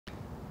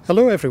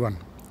Hello everyone.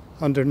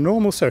 Under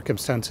normal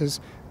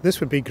circumstances, this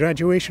would be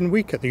graduation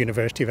week at the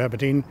University of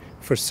Aberdeen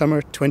for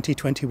summer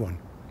 2021.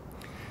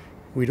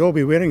 We'd all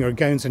be wearing our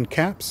gowns and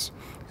caps,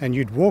 and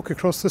you'd walk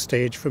across the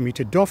stage for me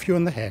to doff you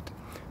on the head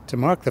to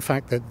mark the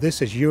fact that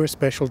this is your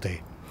special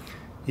day.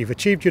 You've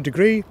achieved your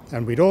degree,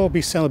 and we'd all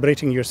be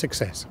celebrating your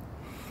success.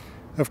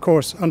 Of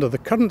course, under the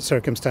current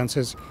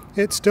circumstances,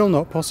 it's still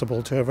not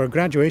possible to have our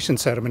graduation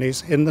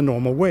ceremonies in the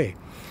normal way.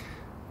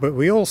 But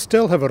we all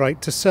still have a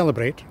right to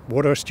celebrate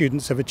what our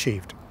students have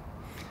achieved.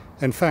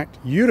 In fact,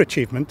 your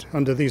achievement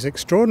under these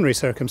extraordinary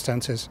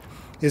circumstances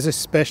is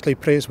especially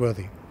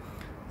praiseworthy.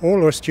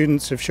 All our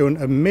students have shown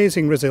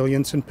amazing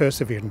resilience and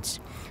perseverance,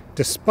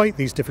 despite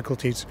these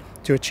difficulties,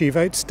 to achieve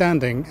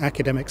outstanding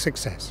academic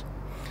success.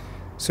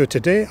 So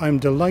today I'm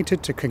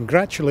delighted to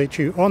congratulate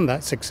you on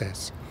that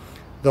success.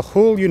 The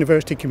whole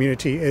university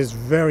community is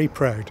very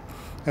proud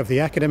of the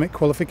academic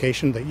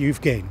qualification that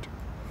you've gained.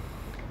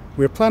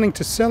 We're planning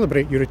to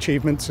celebrate your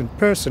achievements in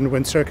person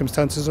when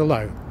circumstances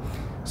allow,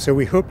 so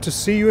we hope to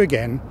see you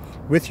again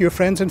with your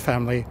friends and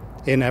family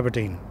in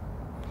Aberdeen.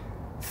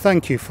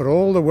 Thank you for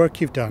all the work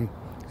you've done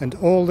and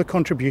all the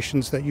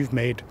contributions that you've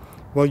made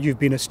while you've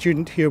been a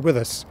student here with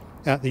us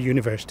at the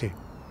university.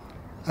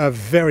 A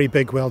very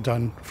big well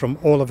done from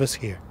all of us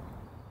here.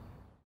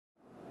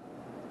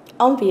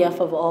 On behalf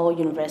of all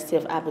University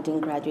of Aberdeen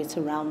graduates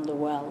around the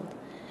world,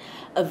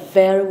 a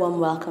very warm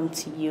welcome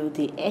to you,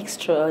 the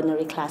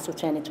extraordinary class of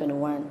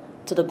 2021,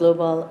 to the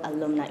global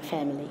alumni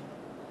family.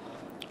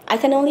 I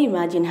can only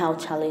imagine how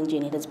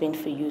challenging it has been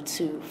for you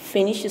to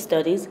finish your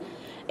studies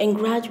and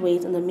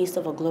graduate in the midst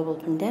of a global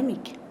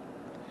pandemic.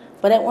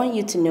 But I want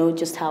you to know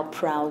just how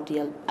proud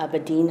the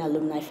Aberdeen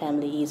alumni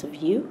family is of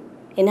you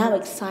and how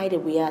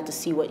excited we are to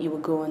see what you will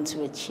go on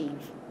to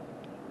achieve.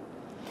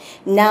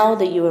 Now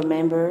that you're a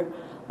member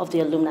of the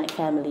alumni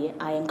family,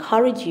 I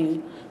encourage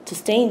you to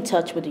stay in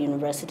touch with the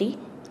university,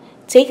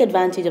 take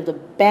advantage of the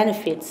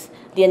benefits,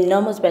 the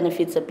enormous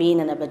benefits that being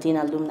an Aberdeen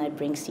alumni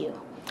brings you.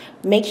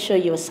 Make sure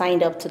you are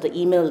signed up to the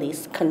email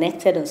list,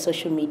 connected on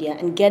social media,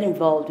 and get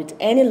involved with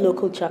any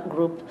local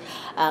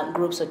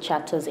groups or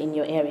chapters in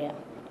your area.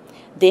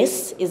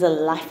 This is a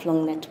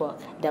lifelong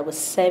network that will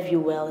serve you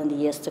well in the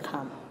years to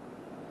come.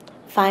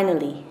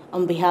 Finally,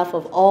 on behalf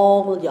of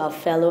all our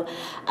fellow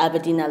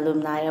Aberdeen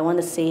alumni, I want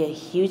to say a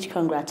huge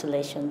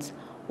congratulations.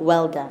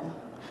 Well done.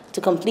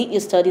 To complete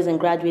your studies and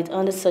graduate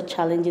under such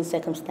challenging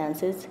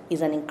circumstances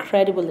is an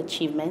incredible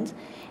achievement,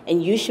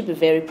 and you should be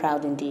very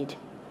proud indeed.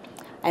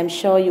 I'm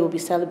sure you will be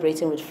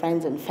celebrating with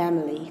friends and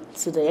family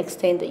to the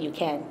extent that you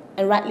can,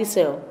 and rightly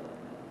so.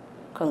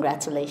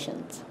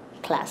 Congratulations,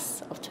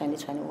 class of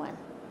 2021.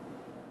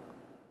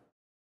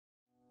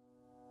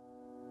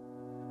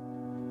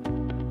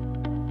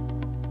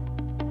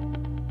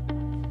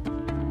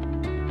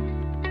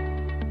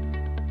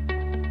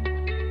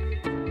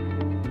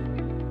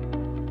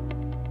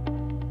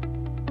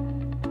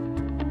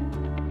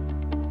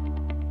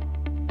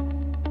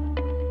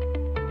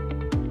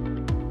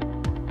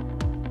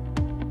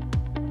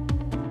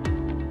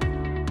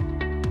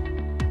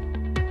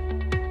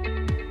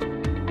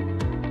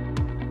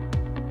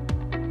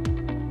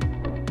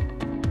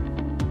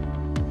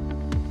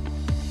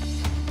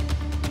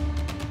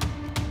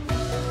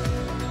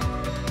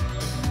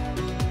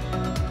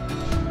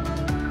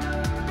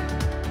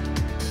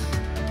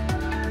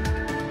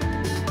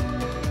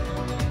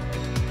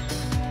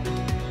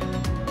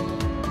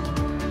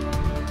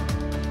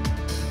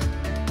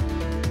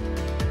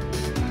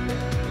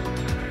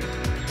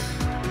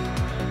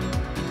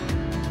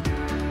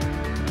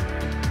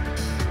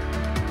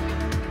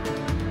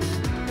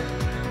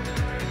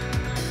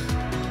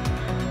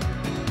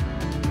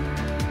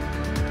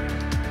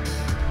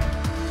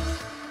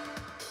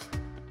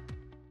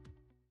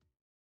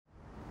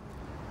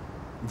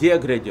 Dear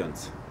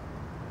Graduands,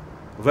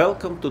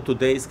 welcome to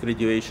today's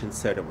graduation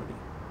ceremony.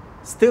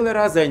 Still a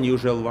rather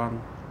unusual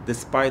one,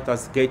 despite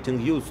us getting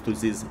used to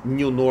these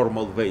new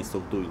normal ways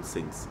of doing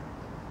things.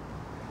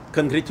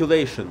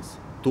 Congratulations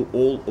to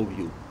all of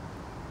you.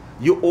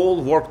 You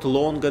all worked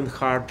long and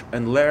hard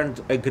and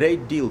learned a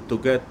great deal to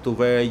get to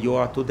where you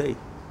are today.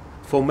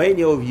 For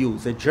many of you,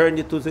 the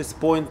journey to this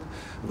point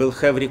will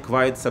have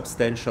required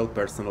substantial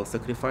personal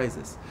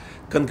sacrifices.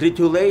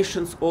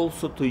 Congratulations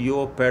also to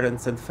your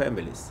parents and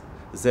families.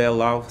 Their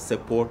love,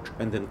 support,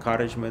 and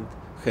encouragement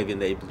have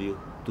enabled you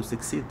to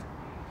succeed.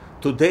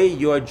 Today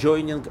you are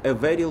joining a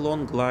very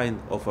long line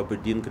of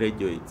Aberdeen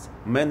graduates,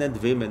 men and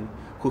women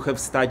who have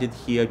studied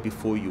here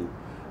before you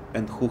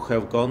and who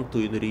have gone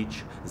to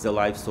enrich the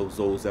lives of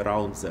those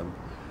around them.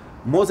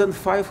 More than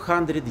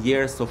 500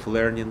 years of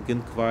learning,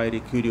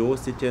 inquiry,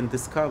 curiosity, and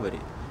discovery.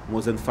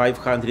 More than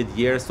 500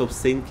 years of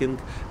thinking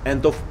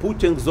and of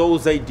putting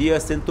those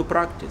ideas into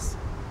practice.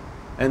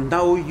 And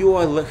now you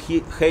are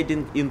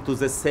heading into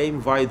the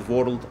same wide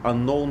world,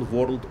 unknown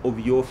world of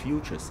your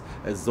futures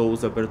as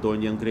those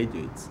Aberdonian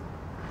graduates.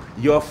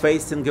 You are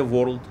facing a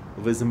world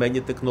with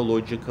many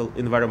technological,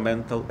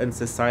 environmental, and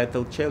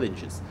societal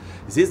challenges.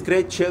 These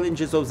great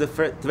challenges of the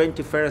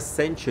 21st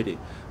century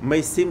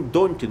may seem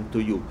daunting to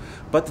you,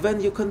 but when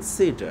you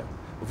consider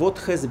what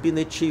has been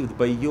achieved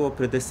by your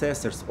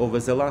predecessors over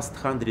the last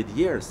 100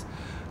 years,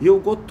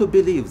 you've got to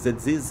believe that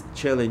these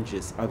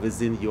challenges are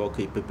within your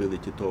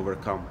capability to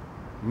overcome.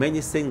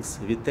 Many things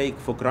we take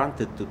for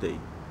granted today,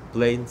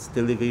 planes,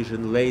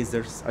 television,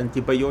 lasers,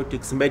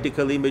 antibiotics,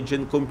 medical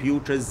imaging,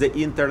 computers, the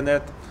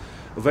internet,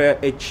 were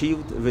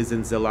achieved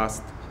within the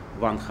last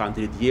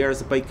 100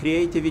 years by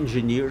creative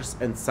engineers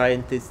and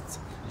scientists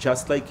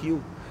just like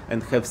you,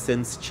 and have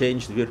since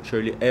changed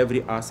virtually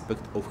every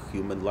aspect of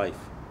human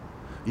life.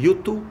 You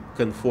too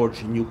can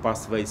forge new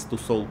pathways to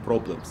solve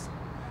problems.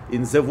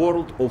 In the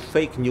world of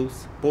fake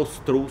news,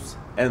 post-truths,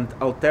 and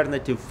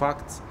alternative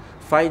facts,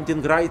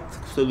 finding right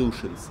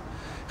solutions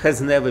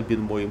has never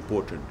been more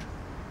important.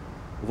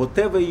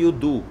 Whatever you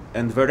do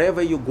and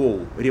wherever you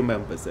go,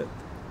 remember that.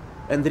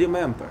 And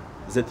remember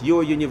that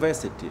your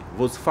university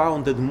was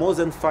founded more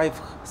than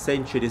 5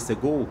 centuries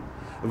ago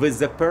with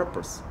the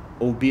purpose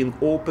of being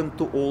open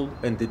to all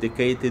and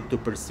dedicated to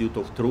pursuit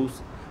of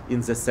truth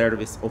in the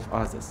service of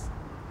others.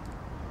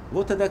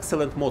 What an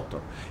excellent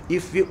motto.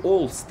 If we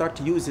all start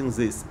using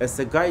this as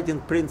a guiding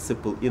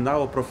principle in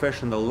our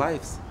professional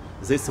lives,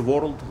 this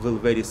world will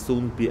very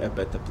soon be a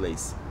better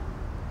place.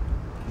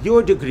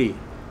 Your degree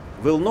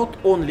will not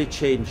only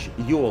change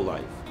your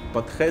life,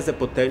 but has a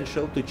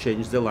potential to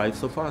change the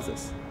lives of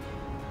others.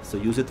 So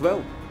use it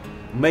well.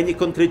 Many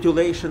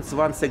congratulations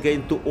once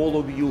again to all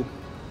of you,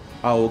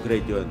 our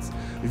graduates.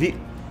 We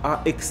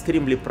are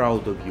extremely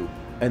proud of you,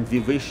 and we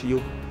wish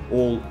you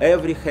all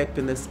every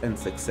happiness and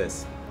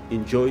success.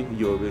 Enjoy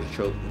your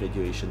virtual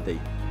graduation day.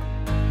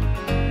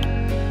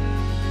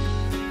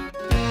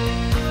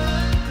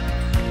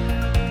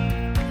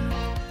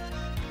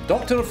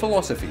 Doctor of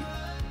Philosophy,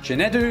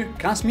 Chinedu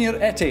Kasmir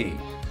Ete,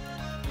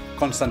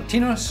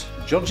 Konstantinos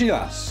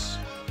Georgias,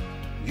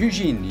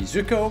 Eugene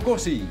Izuka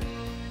Ogosi,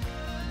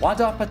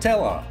 Wada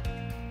Patela,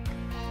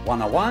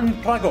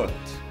 Wanawan Pragot,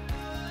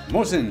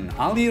 Mohsin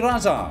Ali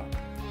Raza,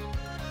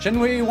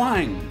 Chinwei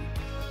Wang,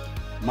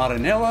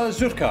 Marinella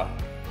Zurka,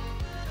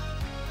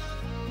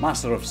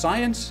 Master of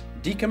Science,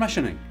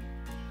 Decommissioning,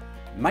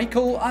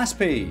 Michael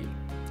Aspe,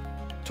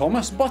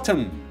 Thomas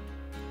Button,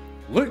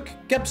 Luke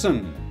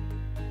Gibson,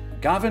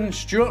 Gavin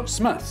Stewart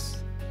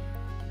Smith,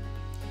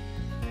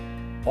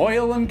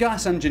 Oil and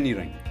Gas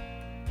Engineering,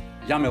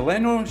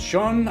 Yamileno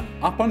Sean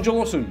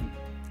Apangelosun,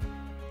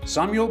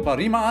 Samuel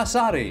Barima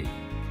Asari,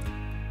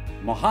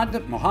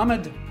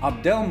 Mohammed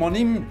Abdel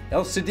Monim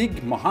El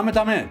Siddiq Mohammed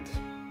Ahmed,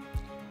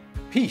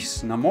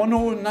 Peace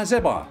Namono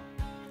Nazeba,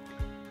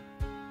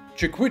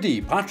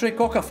 Chukwudi Patrick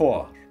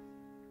Okafor,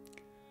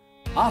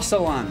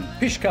 Arsalan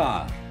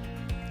Pishkar,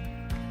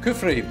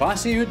 Kufri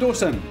Basi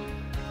Udosan,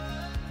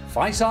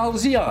 Faisal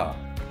Zia,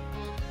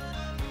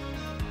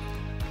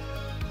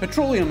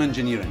 Petroleum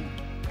Engineering,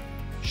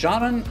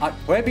 Sharon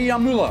Akwebi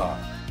Amula,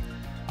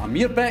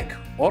 Amirbek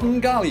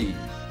Orngali,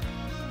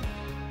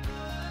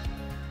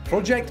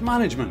 Project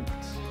Management,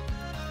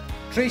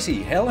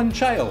 Tracy Helen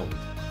Child,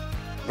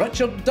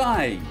 Richard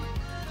Dye,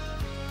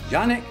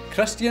 Yannick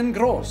Christian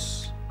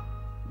Gross,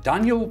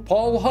 Daniel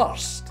Paul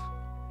Hurst,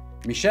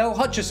 Michelle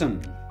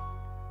Hutchison,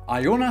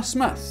 Iona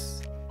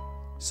Smith,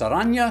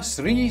 Saranya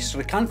Sri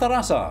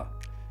Srikantarasa,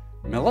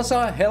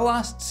 Melissa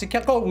Helas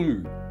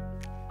Sikakoglu,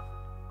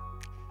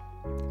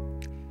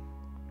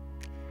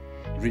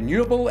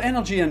 Renewable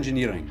Energy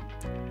Engineering,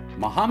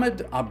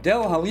 Mohammed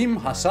Abdel Halim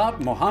Hassab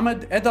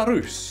Mohammed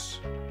Edarus,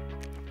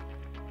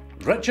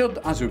 Richard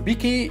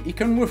Azubiki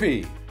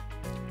Ikonwufi,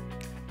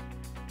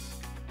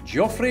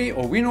 Geoffrey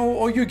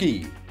Owino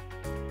Oyugi,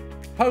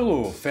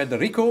 Paulo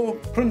Federico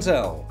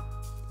Prunzel,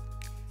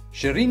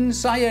 Shireen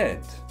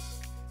Sayed,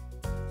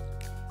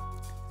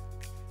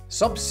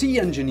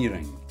 Subsea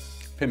Engineering,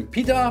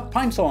 Pimpida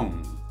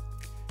Pinthong,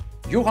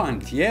 Johan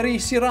Thierry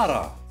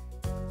Sirara,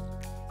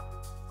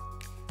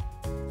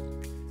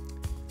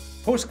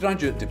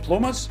 Postgraduate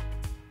Diplomas,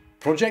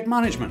 Project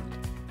Management,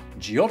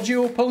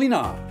 Giorgio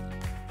Polina,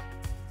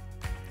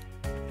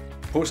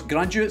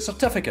 Postgraduate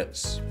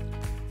Certificates,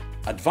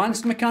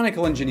 Advanced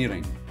Mechanical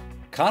Engineering,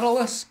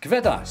 Karolis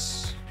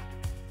Kvedas,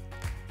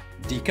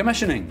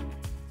 Decommissioning,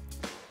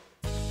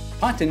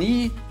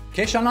 Patini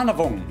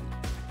Keshananavong,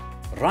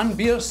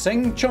 Ranbir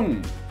Singh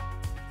Chung,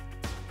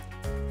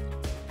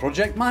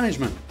 Project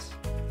Management,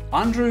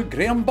 Andrew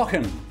Graham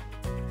Buchan,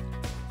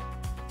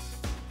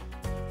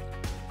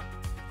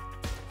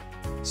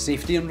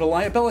 Safety and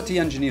Reliability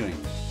Engineering,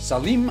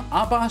 Salim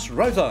Abbas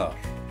Routher,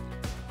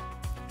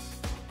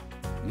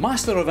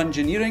 Master of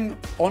Engineering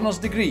Honours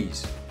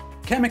Degrees,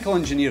 Chemical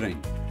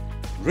Engineering,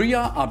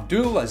 Ruya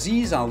Abdul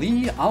Aziz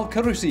Ali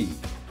Al-Karusi,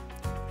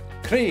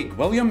 Craig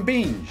William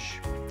Bainge,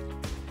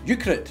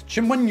 Yukrit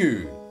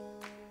Chimwanyu,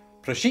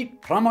 Prashit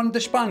Pramon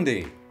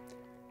Deshpande,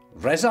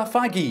 Reza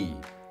Faghi,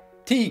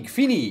 Teague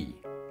Feeney,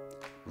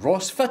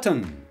 Ross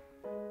Fitton,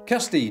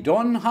 Kirsty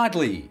Dawn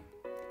Hadley,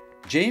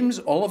 James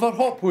Oliver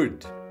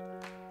Hopwood,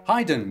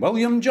 Hayden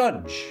William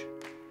Judge,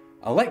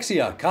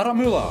 Alexia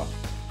Karamula,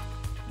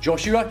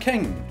 Joshua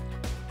King,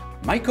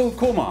 Michael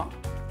Coma,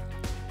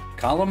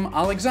 Callum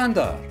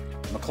Alexander,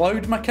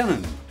 McLeod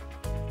McKinnon,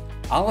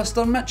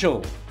 Alistair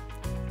Mitchell,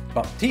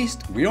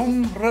 Baptiste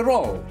Guillaume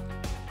Rerol,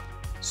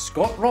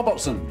 Scott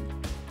Robertson,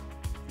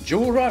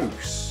 Joe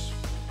Rouse,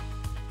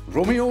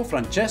 Romeo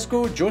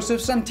Francesco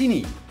Joseph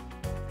Santini,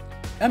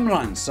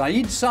 Imran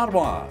Saeed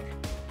Sarwar,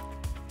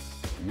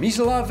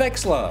 Misla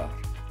Vexler,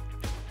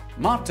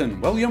 Martin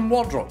William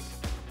Wardrop,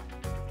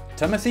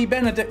 Timothy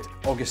Benedict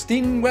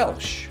Augustine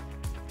Welsh,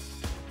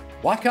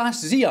 Wakas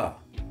Zia.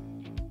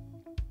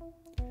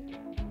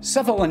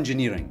 Civil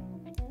Engineering,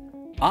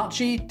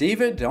 Archie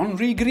David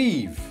Henry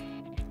Grieve,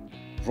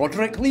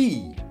 Roderick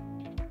Lee.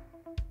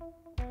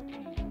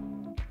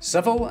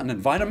 Civil and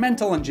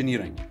Environmental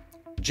Engineering,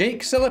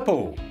 Jake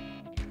Sillipo.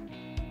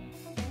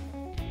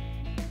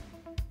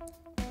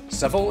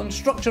 Civil and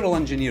Structural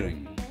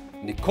Engineering,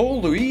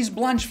 Nicole Louise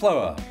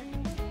Blanchflower,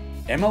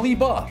 Emily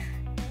Burr,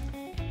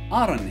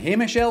 Aaron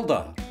Hamish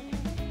Elder,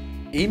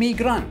 Amy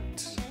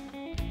Grant,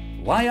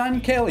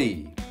 Lyanne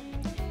Kelly,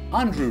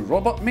 Andrew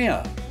Robert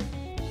Mayer,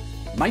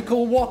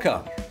 Michael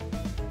Walker.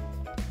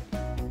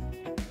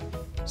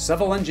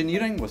 Civil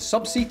Engineering with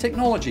Subsea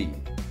Technology,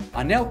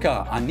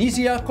 Anelka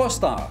Anisia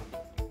Costa.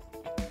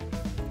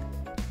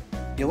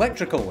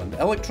 Electrical and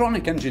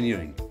Electronic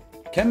Engineering,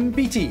 Kim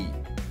Beattie,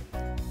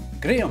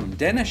 Graham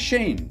Dennis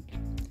Shane,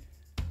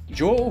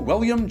 Joel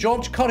William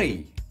George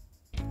Curry,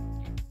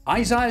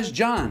 Isaiah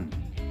Jan,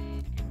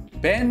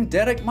 Ben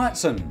Derek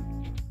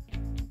Matson,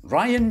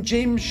 Ryan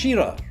James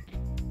Shearer.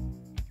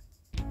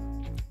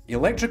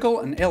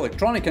 Electrical and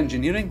Electronic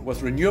Engineering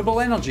with Renewable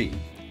Energy,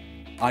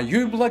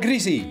 Ayub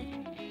Lagrisi.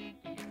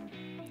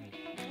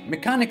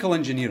 Mechanical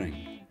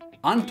Engineering,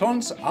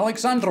 Antons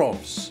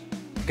Alexandrovs,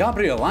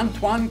 Gabriel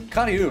Antoine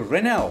Cariou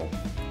Renel,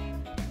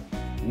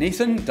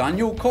 Nathan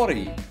Daniel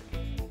Corey,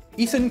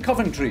 Ethan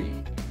Coventry,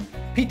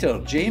 Peter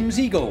James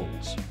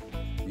Eagles,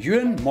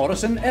 Ewan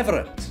Morrison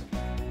Everett,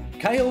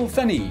 Kyle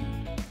Finney,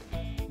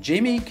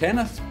 Jamie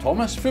Kenneth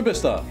Thomas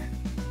Fubister,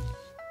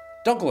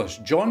 Douglas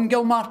John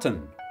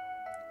Gilmartin,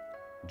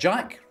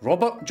 Jack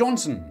Robert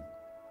Johnson,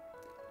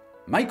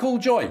 Michael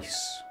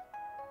Joyce,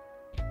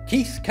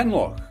 Keith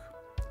Kinloch,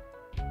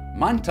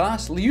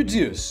 Mantas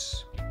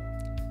Liudzius,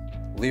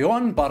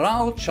 Leon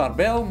Baral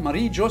Charbel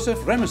Marie Joseph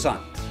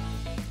Remusat,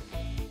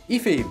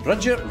 Ife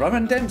Bridget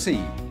Rowan Dempsey,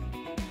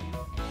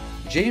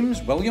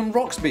 James William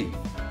Roxby,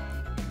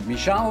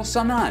 Michal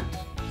Sanad,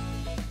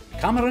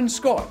 Cameron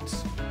Scott,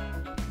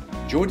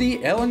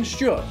 Jodie Ellen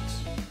Stewart,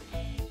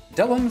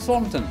 Dylan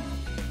Thornton,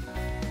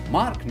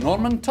 Mark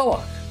Norman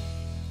Tulloch,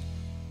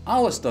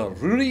 Alistair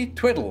Rory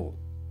Twiddle,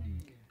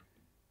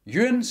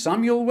 Ewan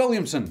Samuel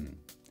Williamson,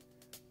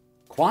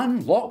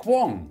 Kwan Lok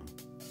Wong.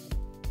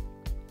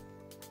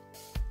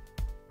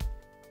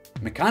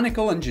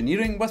 Mechanical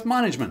Engineering with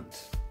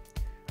Management,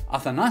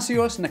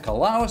 Athanasios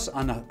Nikolaos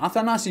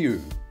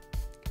Athanasiou,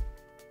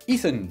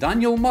 Ethan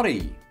Daniel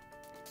Murray,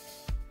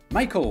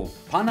 Michael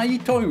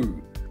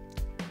Panaitou,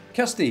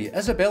 Kirsty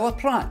Isabella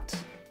Pratt,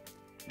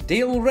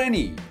 Dale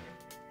Rennie.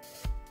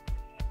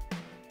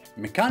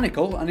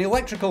 Mechanical and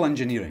Electrical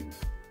Engineering,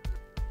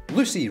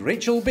 Lucy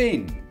Rachel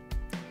Bain,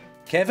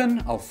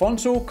 Kevin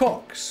Alfonso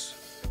Cox.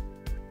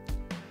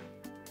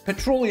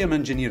 Petroleum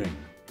Engineering,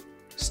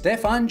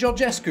 Stefan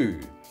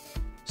Georgescu,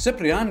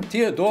 Cyprian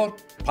Theodore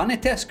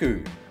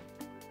Panetescu.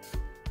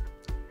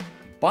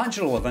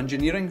 Bachelor of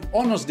Engineering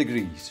Honours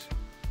Degrees,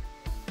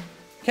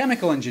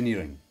 Chemical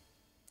Engineering,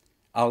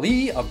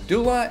 Ali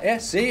Abdullah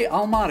S.A.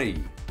 Almari,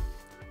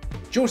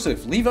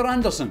 Joseph Lever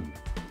Anderson,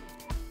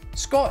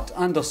 Scott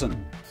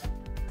Anderson,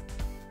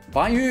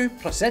 Bayu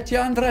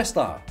Prasetya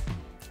Andresta,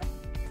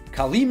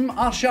 Kalim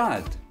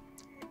Arshad,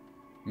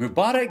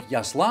 Mubarak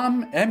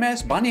Yaslam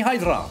MS Bani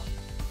Hydra,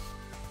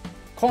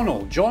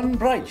 Connell John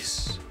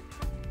Bryce,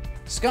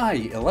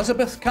 Sky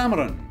Elizabeth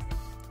Cameron,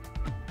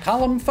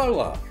 Callum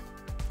Fowler,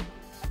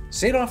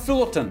 Sarah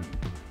Fullerton,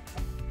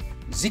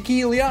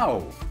 Ziki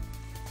Liao,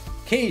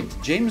 Cade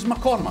James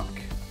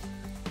McCormack,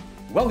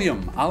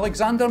 William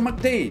Alexander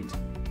McDade,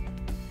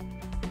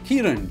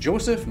 Kieran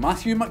Joseph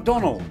Matthew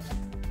MacDonald,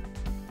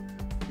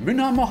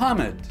 Muna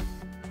Mohammed,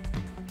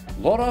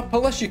 Laura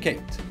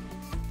Polishukit,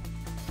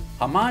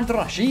 Hamad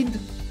Rashid,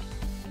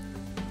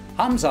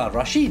 Hamza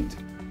Rashid,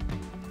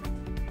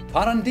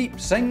 Parandeep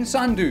Singh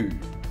Sandhu,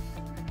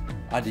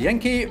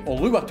 Adienke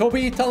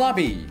Oluwatobi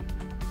Talabi,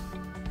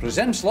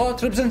 Przemysław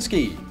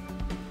Trybzinski.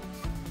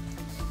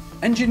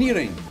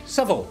 Engineering,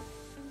 Civil,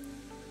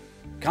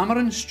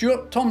 Cameron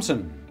Stewart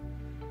Thompson,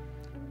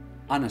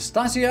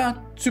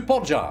 Anastasia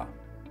Tsuporja.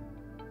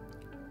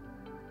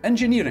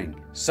 Engineering,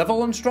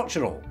 Civil and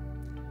Structural,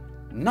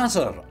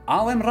 Nazar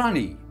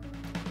Al-Emrani,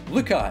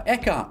 Luca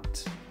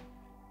Eckart,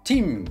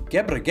 Team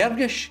Gebra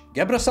Gergish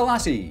Gebra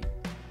Selassie,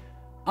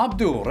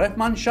 Abdul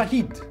Rehman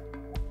Shahid,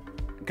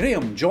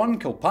 Graham John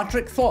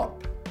Kilpatrick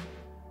Thorpe,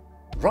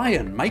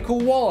 Ryan Michael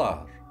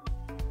Waller,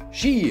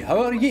 She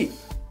Howard Yi.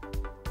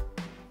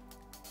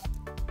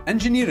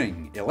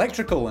 Engineering,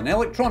 Electrical and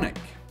Electronic,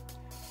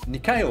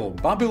 Nikhail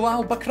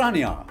Babulal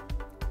Bakrania,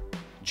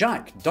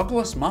 Jack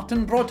Douglas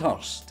Martin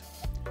Broadhurst,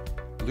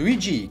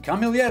 Luigi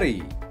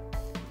Camilleri,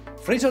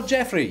 Fraser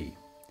Jeffrey,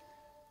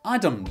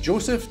 Adam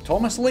Joseph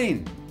Thomas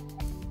Lane,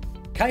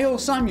 Kyle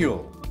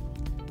Samuel,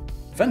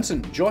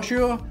 Vincent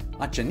Joshua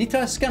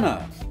Achanita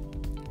Skinner,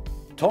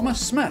 Thomas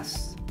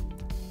Smith,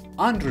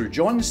 Andrew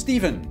John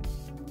Stephen,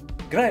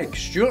 Greg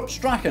Stuart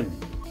Strachan.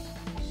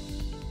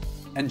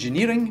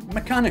 Engineering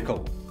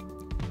Mechanical,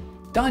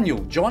 Daniel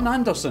John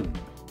Anderson,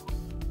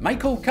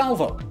 Michael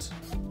Calvert,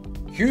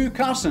 Hugh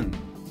Carson,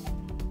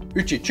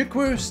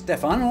 Uchichukwu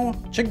Stefano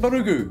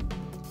Chigbarugu,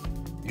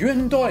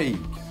 Ewan Doig,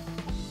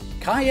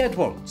 Kai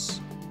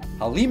Edwards,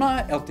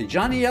 Halima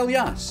Eltijani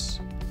Elias,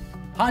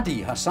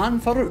 Hadi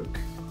Hassan Farouk,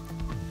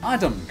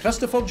 Adam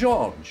Christopher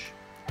George,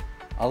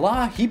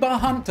 Allah Hiba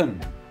Hampton,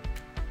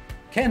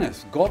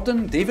 Kenneth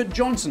Gordon David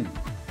Johnson,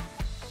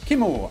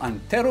 Kimo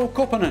Antero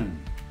Kopanen,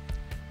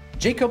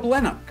 Jacob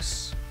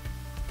Lennox,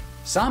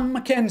 Sam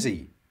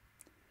Mackenzie,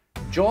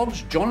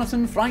 George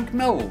Jonathan Frank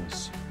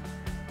Mills,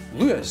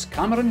 Lewis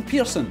Cameron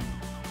Pearson,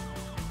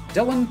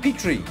 Dylan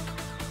Petrie,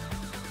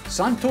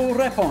 Santo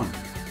Repon,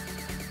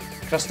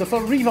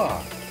 Christopher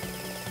Riva,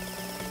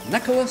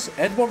 Nicholas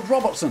Edward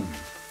Robertson,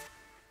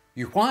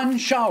 Yuan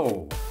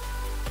Shao,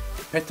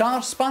 Petar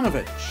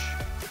Spanovich,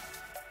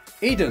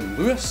 Aidan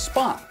Lewis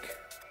Spark,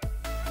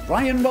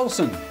 Ryan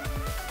Wilson,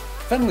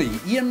 Finley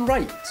Ian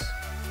Wright.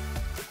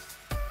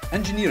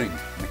 Engineering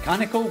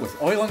Mechanical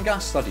with Oil and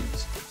Gas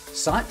Studies,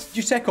 Sat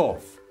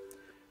Dusekov,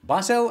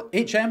 Basil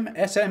HM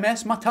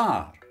SMS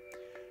Matar,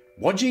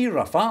 Wodji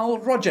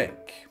Rafal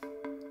Rojek.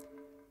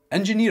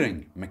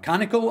 Engineering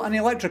Mechanical and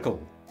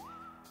Electrical,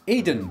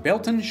 Aidan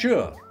Belton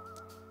Shure,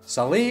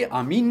 Saleh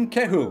Amin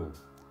Kehul,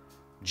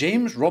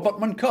 James Robert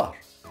Munkar,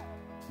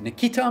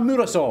 Nikita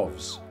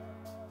Murasovs,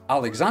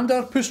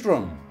 Alexander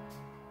Pustrom.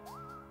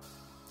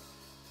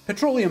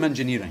 Petroleum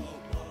Engineering,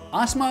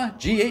 Asma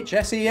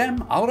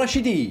GHSAM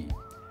Al-Rashidi,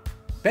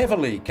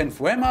 Beverly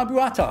Kenfuema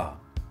Buata,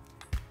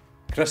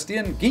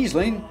 Christian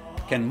Giesling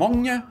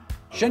Kenmongnya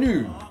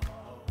Shenu,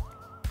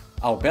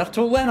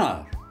 Alberto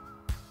Lenar.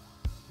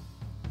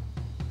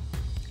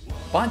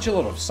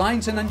 Bachelor of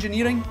Science in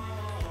Engineering,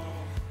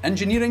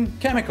 Engineering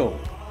Chemical,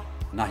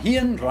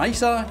 Nahian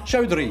Raisa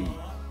Chowdhury.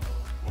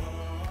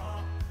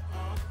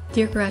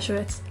 Dear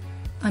graduates,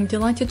 I'm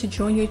delighted to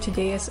join you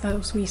today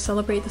as we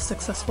celebrate the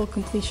successful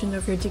completion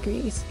of your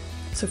degrees.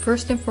 So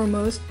first and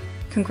foremost,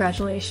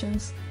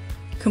 congratulations.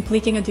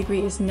 Completing a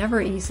degree is never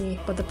easy,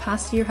 but the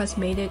past year has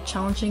made it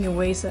challenging in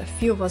ways that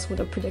few of us would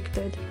have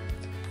predicted.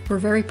 We're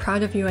very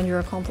proud of you and your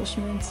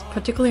accomplishments,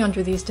 particularly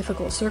under these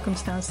difficult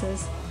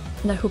circumstances,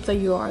 and I hope that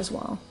you are as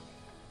well.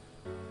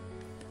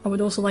 I would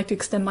also like to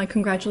extend my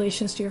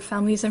congratulations to your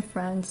families and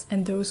friends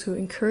and those who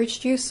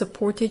encouraged you,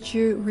 supported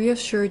you,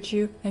 reassured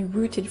you, and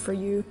rooted for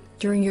you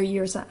during your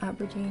years at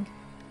Aberdeen,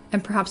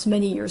 and perhaps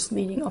many years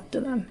leading up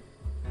to them.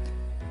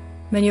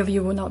 Many of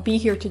you will not be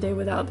here today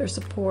without their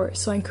support,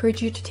 so I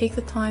encourage you to take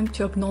the time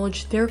to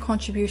acknowledge their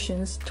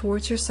contributions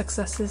towards your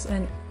successes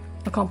and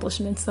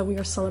accomplishments that we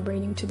are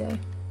celebrating today.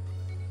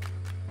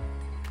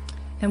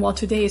 And while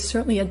today is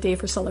certainly a day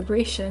for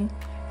celebration,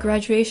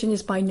 graduation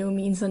is by no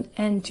means an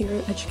end to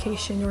your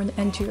education or an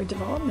end to your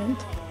development.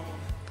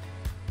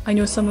 I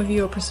know some of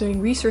you are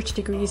pursuing research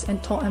degrees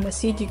and taught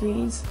MSc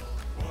degrees,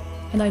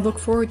 and I look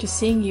forward to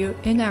seeing you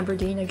in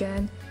Aberdeen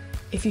again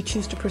if you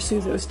choose to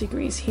pursue those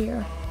degrees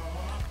here.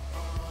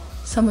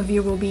 Some of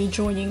you will be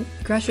joining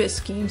graduate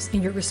schemes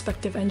in your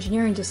respective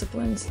engineering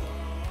disciplines,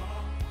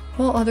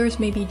 while others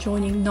may be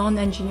joining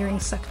non-engineering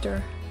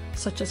sector,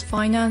 such as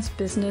finance,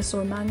 business,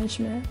 or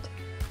management.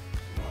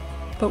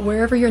 But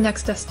wherever your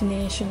next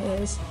destination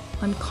is,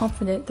 I'm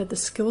confident that the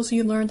skills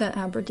you learned at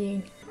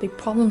Aberdeen, the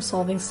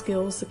problem-solving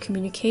skills, the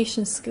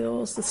communication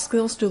skills, the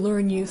skills to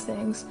learn new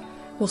things,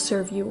 will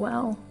serve you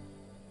well.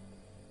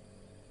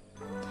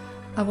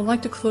 I would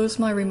like to close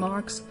my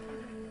remarks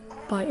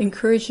by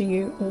encouraging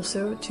you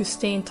also to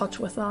stay in touch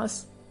with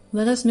us.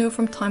 Let us know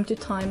from time to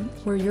time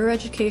where your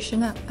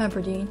education at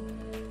Aberdeen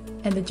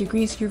and the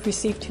degrees you've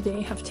received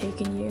today have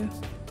taken you.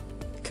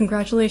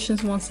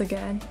 Congratulations once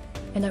again,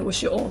 and I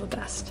wish you all the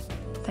best.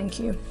 Thank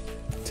you.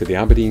 To the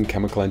Aberdeen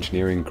Chemical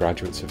Engineering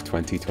graduates of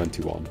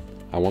 2021,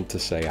 I want to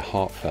say a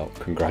heartfelt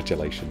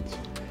congratulations.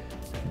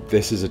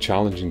 This is a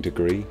challenging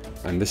degree,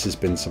 and this has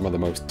been some of the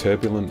most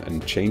turbulent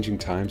and changing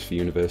times for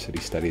university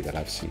study that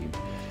I've seen.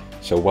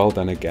 So well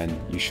done again,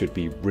 you should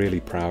be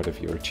really proud of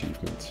your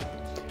achievements.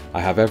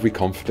 I have every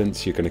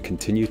confidence you're going to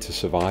continue to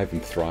survive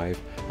and thrive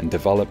and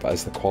develop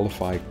as the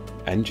qualified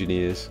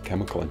engineers,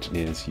 chemical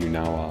engineers you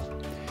now are.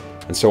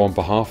 And so on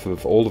behalf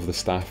of all of the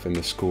staff in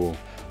the school,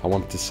 I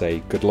want to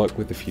say good luck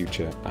with the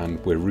future, and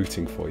we're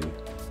rooting for you.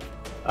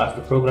 As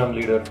the program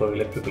leader for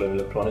Electrical and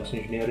Electronics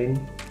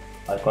Engineering,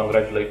 I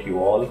congratulate you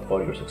all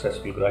for your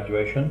successful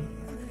graduation.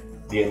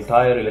 The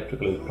entire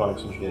Electrical and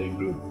Electronics Engineering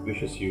group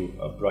wishes you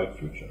a bright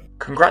future.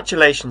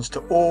 Congratulations to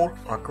all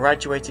our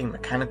graduating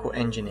mechanical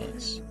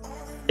engineers.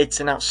 It's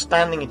an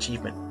outstanding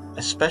achievement,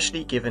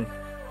 especially given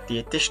the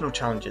additional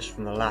challenges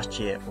from the last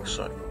year or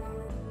so.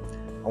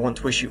 I want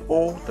to wish you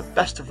all the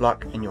best of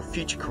luck in your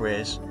future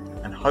careers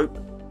and hope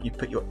you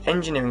put your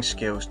engineering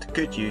skills to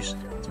good use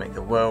to make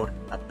the world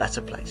a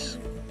better place.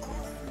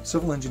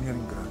 Civil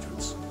engineering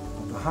graduates,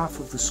 on behalf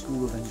of the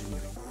School of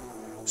Engineering,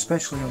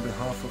 especially on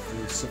behalf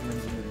of the civil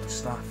engineering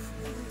staff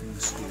in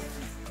the school,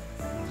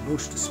 and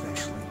most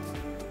especially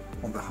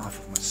on behalf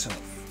of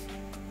myself.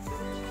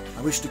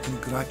 I wish to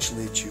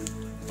congratulate you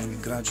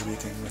on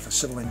graduating with a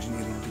civil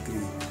engineering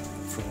degree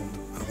from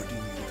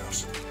Aberdeen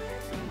University.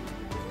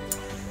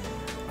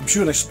 I'm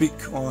sure I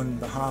speak on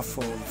behalf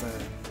of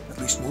at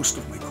least most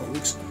of my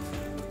colleagues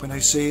when I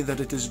say that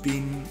it has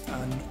been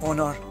an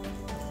honour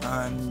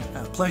and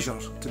a pleasure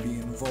to be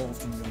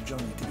involved in your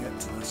journey to get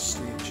to this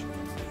stage.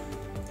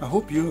 I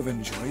hope you have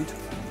enjoyed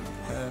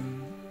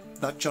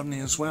that journey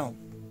as well.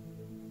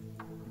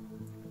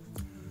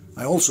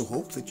 I also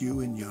hope that you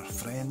and your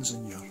friends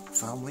and your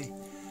family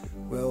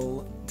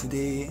will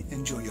today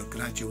enjoy your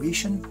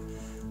graduation,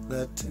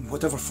 that in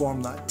whatever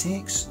form that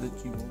takes, that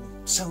you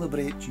will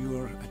celebrate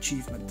your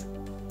achievement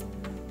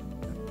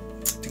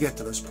to get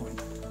to this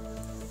point.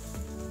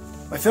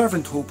 My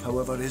fervent hope,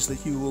 however, is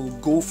that you will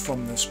go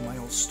from this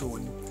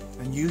milestone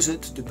and use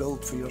it to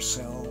build for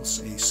yourselves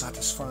a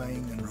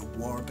satisfying and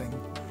rewarding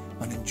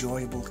and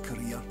enjoyable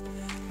career,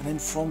 and then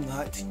from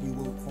that you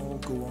will all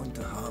go on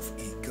to have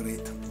a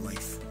great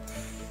life.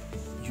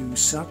 You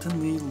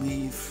certainly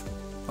leave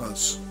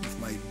us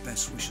with my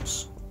best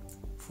wishes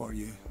for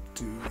you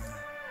to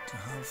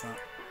have that.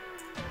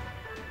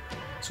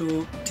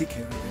 So take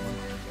care, everyone.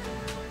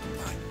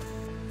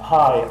 Bye.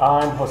 Hi,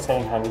 I'm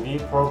Hossein Hamidi,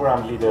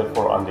 Program Leader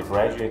for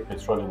Undergraduate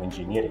Petroleum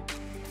Engineering.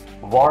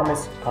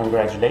 Warmest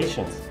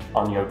congratulations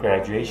on your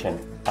graduation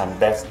and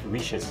best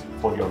wishes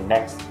for your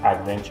next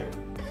adventure.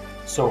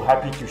 So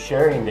happy to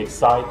share in the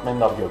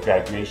excitement of your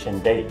graduation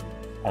day,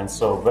 and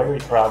so very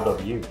proud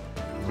of you.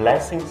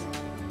 Blessings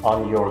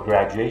on your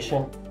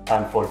graduation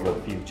and for your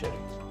future.